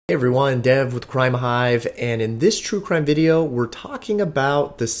Hey everyone, Dev with Crime Hive, and in this true crime video, we're talking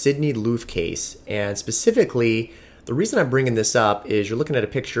about the Sydney Loofe case. And specifically, the reason I'm bringing this up is you're looking at a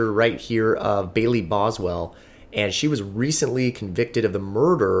picture right here of Bailey Boswell, and she was recently convicted of the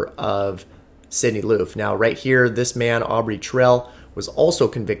murder of Sydney Loofe. Now, right here, this man, Aubrey Trail, was also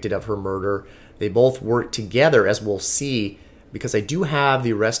convicted of her murder. They both worked together, as we'll see, because I do have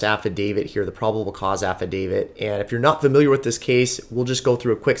the arrest affidavit here, the probable cause affidavit. And if you're not familiar with this case, we'll just go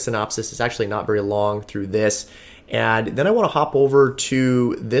through a quick synopsis. It's actually not very long through this. And then I want to hop over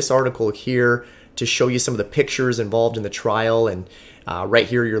to this article here to show you some of the pictures involved in the trial. And right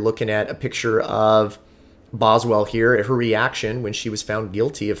here, you're looking at a picture of Boswell here at her reaction when she was found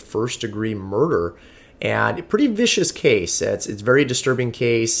guilty of first-degree murder. And a pretty vicious case. It's a very disturbing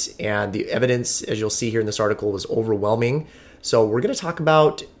case. And the evidence, as you'll see here in this article, was overwhelming. So we're going to talk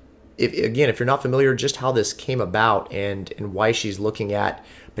about, if you're not familiar, just how this came about and why she's looking at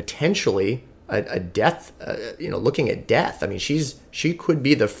potentially a death, looking at death. I mean, she could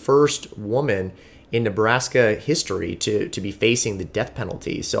be the first woman in Nebraska history to be facing the death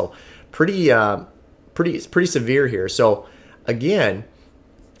penalty. So pretty severe here. So again,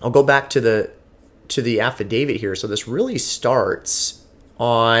 I'll go back to the affidavit here. So this really starts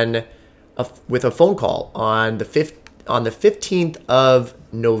with a phone call on the 15th of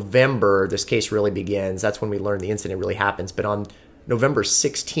November. This case really begins. That's when we learn the incident really happens. But on November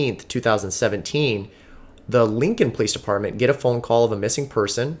 16th, 2017, the Lincoln Police Department get a phone call of a missing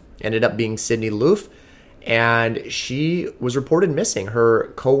person. Ended up being Sydney Loofe, and she was reported missing.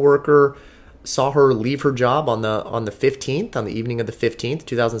 Her coworker saw her leave her job on the 15th, on the evening of the 15th,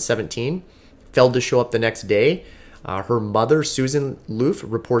 2017. Failed to show up the next day. Her mother, Susan Loofe,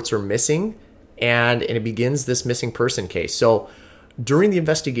 reports her missing. And it begins this missing person case. So during the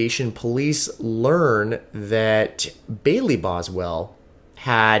investigation, police learn that Bailey Boswell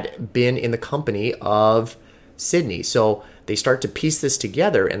had been in the company of Sydney. So they start to piece this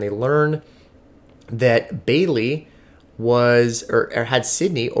together, and they learn that Bailey had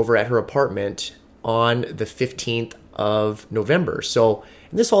Sydney over at her apartment on the 15th of November. So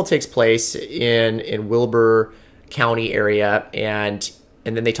and this all takes place in Wilbur County area, and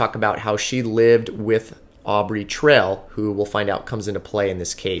then they talk about how she lived with Aubrey Trail, who we'll find out comes into play in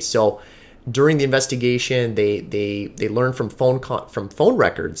this case. So during the investigation, they learned from phone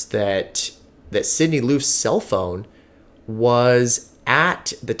records that Sydney Loofe's cell phone was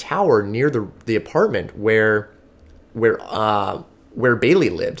at the tower near the apartment where Bailey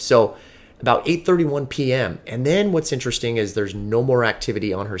lived. So about 8:31 p.m. And then what's interesting is there's no more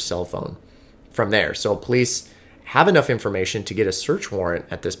activity on her cell phone from there. So police have enough information to get a search warrant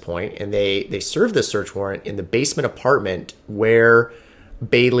at this point, and they serve the search warrant in the basement apartment where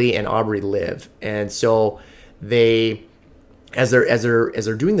Bailey and Aubrey live. And so as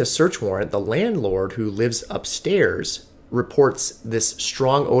they're doing the search warrant, the landlord who lives upstairs reports this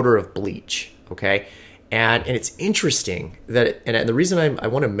strong odor of bleach. Okay, and it's interesting that, and the reason I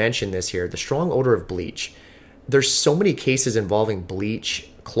want to mention this here, the strong odor of bleach. There's so many cases involving bleach,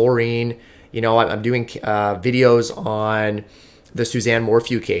 chlorine. I'm doing videos on the Suzanne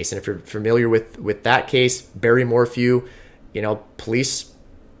Morphew case. And if you're familiar with that case, Barry Morphew, police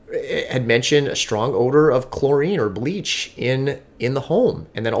had mentioned a strong odor of chlorine or bleach in the home,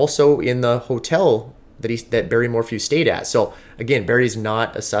 and then also in the hotel that Barry Morphew stayed at. So again, Barry's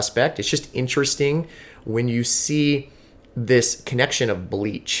not a suspect. It's just interesting when you see this connection of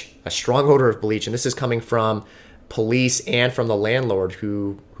bleach, a strong odor of bleach, and this is coming from police and from the landlord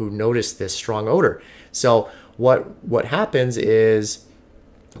who noticed this strong odor. So what happens is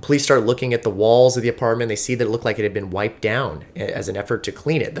police start looking at the walls of the apartment. They see that it looked like it had been wiped down as an effort to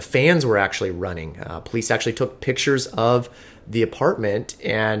clean it. The fans were actually running. Police actually took pictures of the apartment,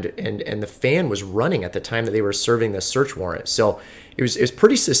 and the fan was running at the time that they were serving the search warrant. So it was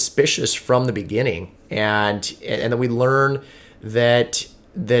pretty suspicious from the beginning. And then we learn that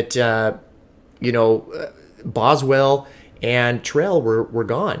Boswell and Trail were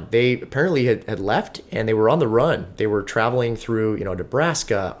gone. They apparently had left, and they were on the run. They were traveling through,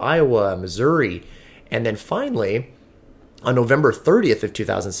 Nebraska, Iowa, Missouri. And then finally, on November 30th of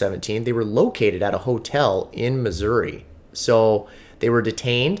 2017, they were located at a hotel in Missouri. So they were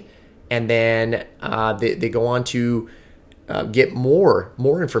detained, and then they go on to get more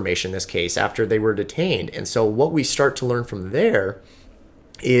information in this case after they were detained. And so what we start to learn from there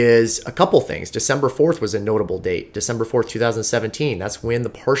is a couple things. December 4th was a notable date. December 4th, 2017. That's when the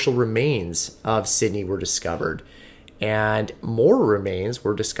partial remains of Sydney were discovered. And more remains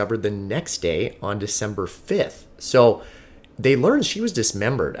were discovered the next day on December 5th. So they learned she was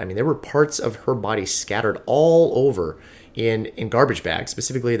dismembered. I mean, there were parts of her body scattered all over in garbage bags.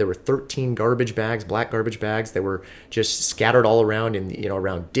 Specifically, there were 13 garbage bags, black garbage bags, that were just scattered all around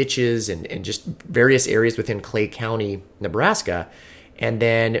around ditches and just various areas within Clay County, Nebraska. And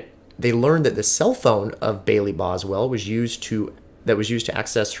then they learned that the cell phone of Bailey Boswell was used to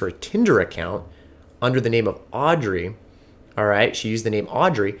access her Tinder account under the name of Audrey. All right, she used the name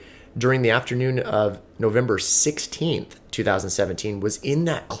Audrey during the afternoon of November 16th, 2017, was in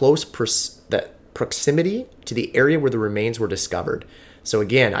that close proximity to the area where the remains were discovered. So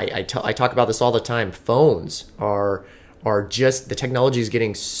again, I talk about this all the time. Phones are just, the technology is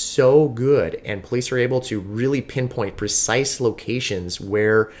getting so good, and police are able to really pinpoint precise locations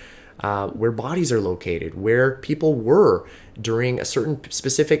where bodies are located, where people were during a certain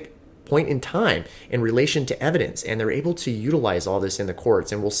specific point in time in relation to evidence, and they're able to utilize all this in the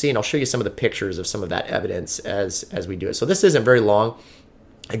courts. And we'll see, and I'll show you some of the pictures of some of that evidence as we do it. So this isn't very long.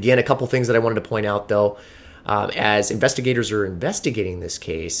 Again, a couple things that I wanted to point out though. As investigators are investigating this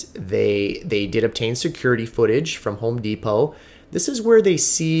case, they did obtain security footage from Home Depot. This is where they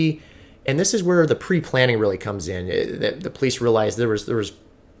see, and this is where the pre-planning really comes in. The police realized there was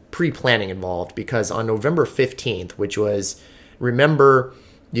pre-planning involved, because on November 15th, which was, remember,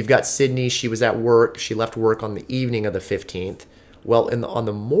 you've got Sydney, she was at work, she left work on the evening of the 15th. Well, on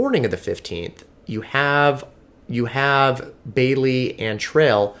the morning of the 15th, you have Bailey and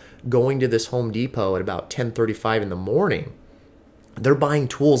Trail going to this Home Depot at about 10:35 in the morning. They're buying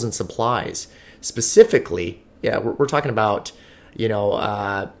tools and supplies. Specifically, yeah, we're talking about,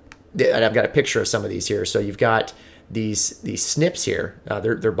 I've got a picture of some of these here. So you've got these snips here.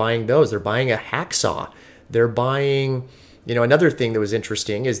 They're buying those. They're buying a hacksaw. They're buying, another thing that was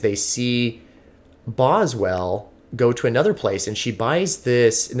interesting is they see Boswell go to another place, and she buys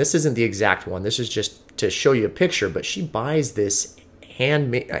this, and this isn't the exact one. This is just to show you a picture, but she buys this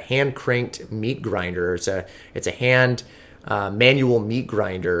hand cranked meat grinder. It's a hand manual meat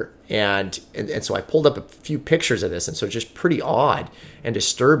grinder, and so I pulled up a few pictures of this, and so it's just pretty odd and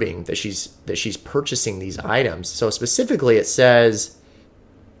disturbing that she's purchasing these items. So specifically, it says,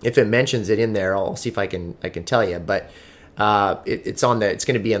 if it mentions it in there, I'll see if I can tell you, but it's going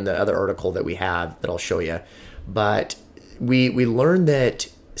to be in the other article that we have that I'll show you. But we learned that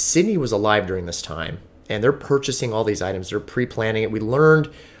Sydney was alive during this time, and they're purchasing all these items. They're pre-planning it. We learned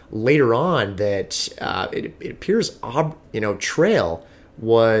later on that it appears Trail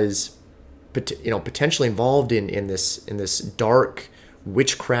was potentially involved in this dark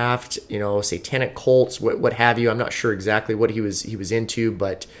witchcraft, satanic cults, what have you. I'm not sure exactly what he was into,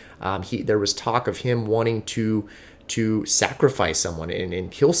 but there was talk of him wanting to sacrifice someone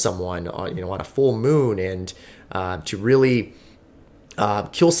and kill someone on a full moon, and to really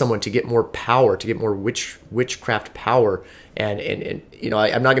kill someone to get more power, to get more witchcraft power. And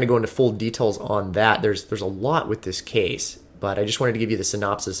I'm not going to go into full details on that. There's a lot with this case, but I just wanted to give you the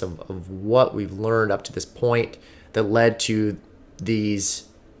synopsis of what we've learned up to this point that led to these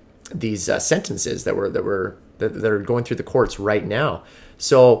sentences that are going through the courts right now.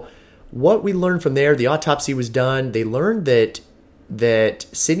 So what we learned from there, the autopsy was done. They learned that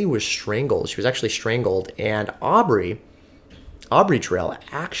Sydney was strangled. She was actually strangled, and Aubrey Trail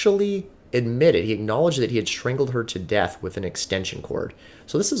actually admitted, he acknowledged that he had strangled her to death with an extension cord.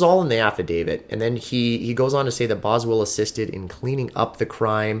 So this is all in the affidavit. And then he goes on to say that Boswell assisted in cleaning up the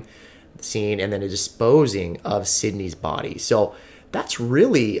crime scene and then disposing of Sydney's body. So that's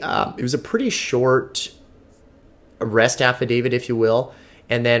really, it was a pretty short arrest affidavit, if you will.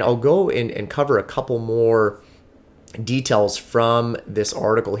 And then I'll go and cover a couple more details from this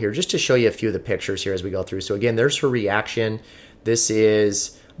article here, just to show you a few of the pictures here as we go through. So again, there's her reaction. This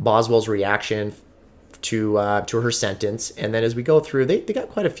is Boswell's reaction to her sentence. And then as we go through, they got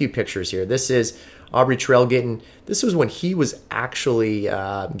quite a few pictures here. This is Aubrey Trail this was when he was actually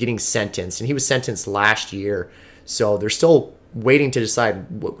getting sentenced, and he was sentenced last year. So they're still waiting to decide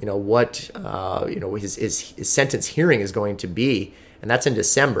what his sentence hearing is going to be, and that's in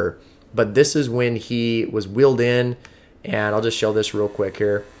December. But this is when he was wheeled in, and I'll just show this real quick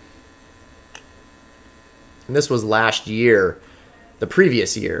here. And this was last year, the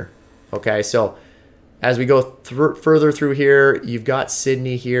previous year. Okay, so as we go further through here, you've got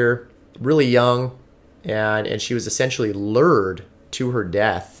Sydney here, really young, and she was essentially lured to her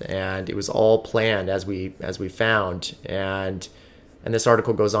death, and it was all planned, as we found. And this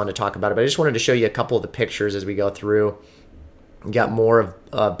article goes on to talk about it, but I just wanted to show you a couple of the pictures as we go through. You got more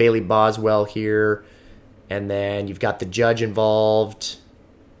of Bailey Boswell here, and then you've got the judge involved.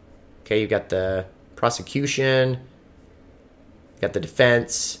 Okay, you've got the prosecution, you got the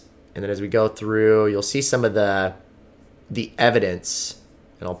defense, and then as we go through, you'll see some of the evidence,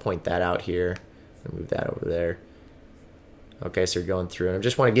 and I'll point that out here and move that over there. Okay, so you're going through, and I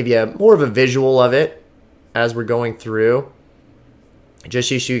just want to give you more of a visual of it as we're going through, just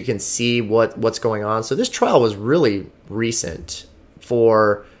so you can see what's going on. So this trial was really recent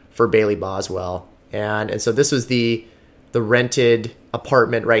for Bailey Boswell, and so this was the rented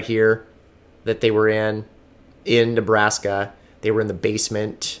apartment right here that they were in Nebraska. They were in the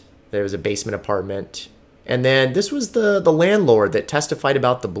basement. There was a basement apartment. And then this was the landlord that testified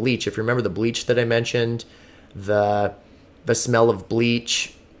about the bleach. If you remember the bleach that I mentioned, the smell of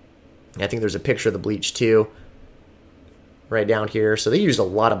bleach. I think there's a picture of the bleach too, right down here. So they used a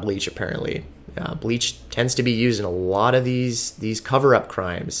lot of bleach apparently. Bleach tends to be used in a lot of these cover-up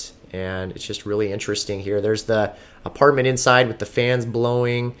crimes, and it's just really interesting here. There's the apartment inside with the fans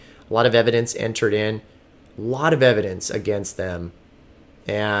blowing. A lot of evidence entered in. A lot of evidence against them.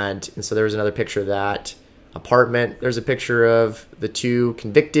 And so there's another picture of that apartment. There's a picture of the two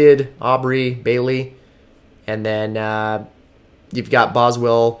convicted, Aubrey, Bailey, and then you've got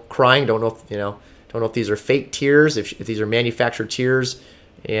Boswell crying. Don't know if these are fake tears, if these are manufactured tears,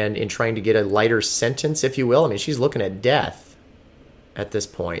 and in trying to get a lighter sentence, if you will. I mean, she's looking at death at this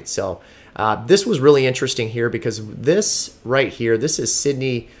point. So this was really interesting here because this right here, this is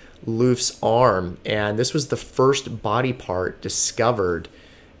Sydney Loofe's arm, and this was the first body part discovered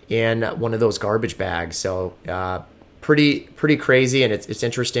in one of those garbage bags. So pretty crazy, and it's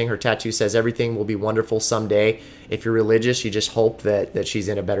interesting. Her tattoo says everything will be wonderful someday. If you're religious, you just hope that she's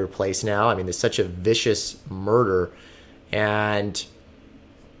in a better place now. I mean, it's such a vicious murder, and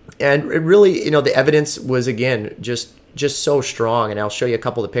it really, the evidence was again just so strong. And I'll show you a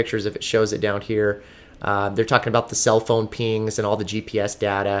couple of pictures if it shows it down here. They're talking about the cell phone pings and all the GPS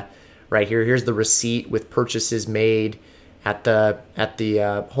data right here. Here's the receipt with purchases made at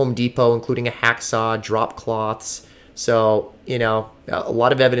the Home Depot, including a hacksaw, drop cloths. So, a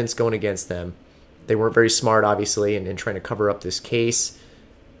lot of evidence going against them. They weren't very smart, obviously, in trying to cover up this case.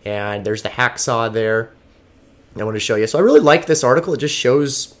 And there's the hacksaw there. I want to show you. So I really like this article. It just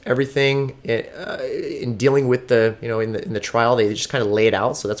shows everything in dealing with in the trial. They just kind of lay it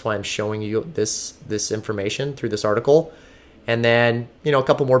out. So that's why I'm showing you this information through this article. And then, a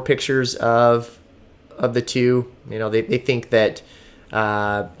couple more pictures of the two. They think that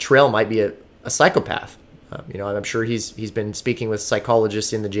Trail might be a psychopath. I'm sure he's been speaking with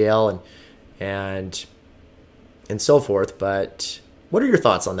psychologists in the jail and so forth. But what are your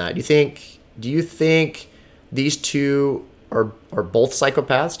thoughts on that? Do you think these two are both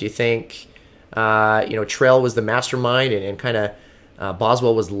psychopaths? Do you think Trail was the mastermind and kind of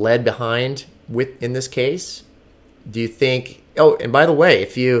Boswell was led behind in this case? Do you think? Oh, and by the way,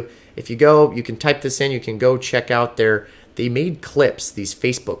 if you go, you can type this in. You can go check out they made clips, these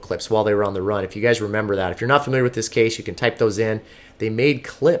Facebook clips, while they were on the run. If you guys remember that. If you're not familiar with this case, you can type those in. They made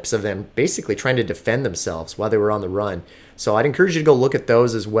clips of them basically trying to defend themselves while they were on the run. So I'd encourage you to go look at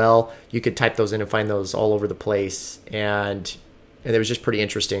those as well. You could type those in and find those all over the place. And it was just pretty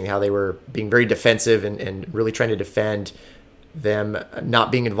interesting how they were being very defensive and really trying to defend them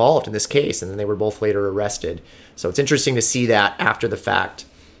not being involved in this case. And then they were both later arrested. So it's interesting to see that after the fact.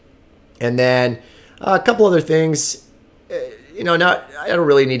 And then a couple other things. I don't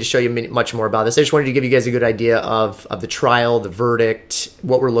really need to show you much more about this. I just wanted to give you guys a good idea of the trial, the verdict,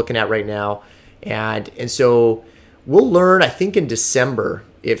 what we're looking at right now. And so we'll learn, I think, in December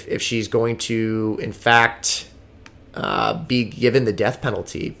if she's going to, in fact, be given the death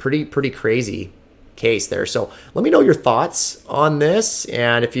penalty. Pretty crazy case there. So let me know your thoughts on this.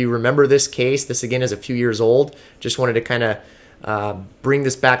 And if you remember this case, this again is a few years old. Just wanted to kind of bring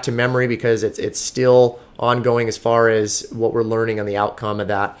this back to memory because it's still ongoing as far as what we're learning on the outcome of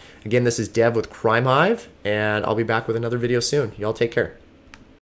that. Again, this is Dev with Crime Hive, and I'll be back with another video soon. Y'all take care.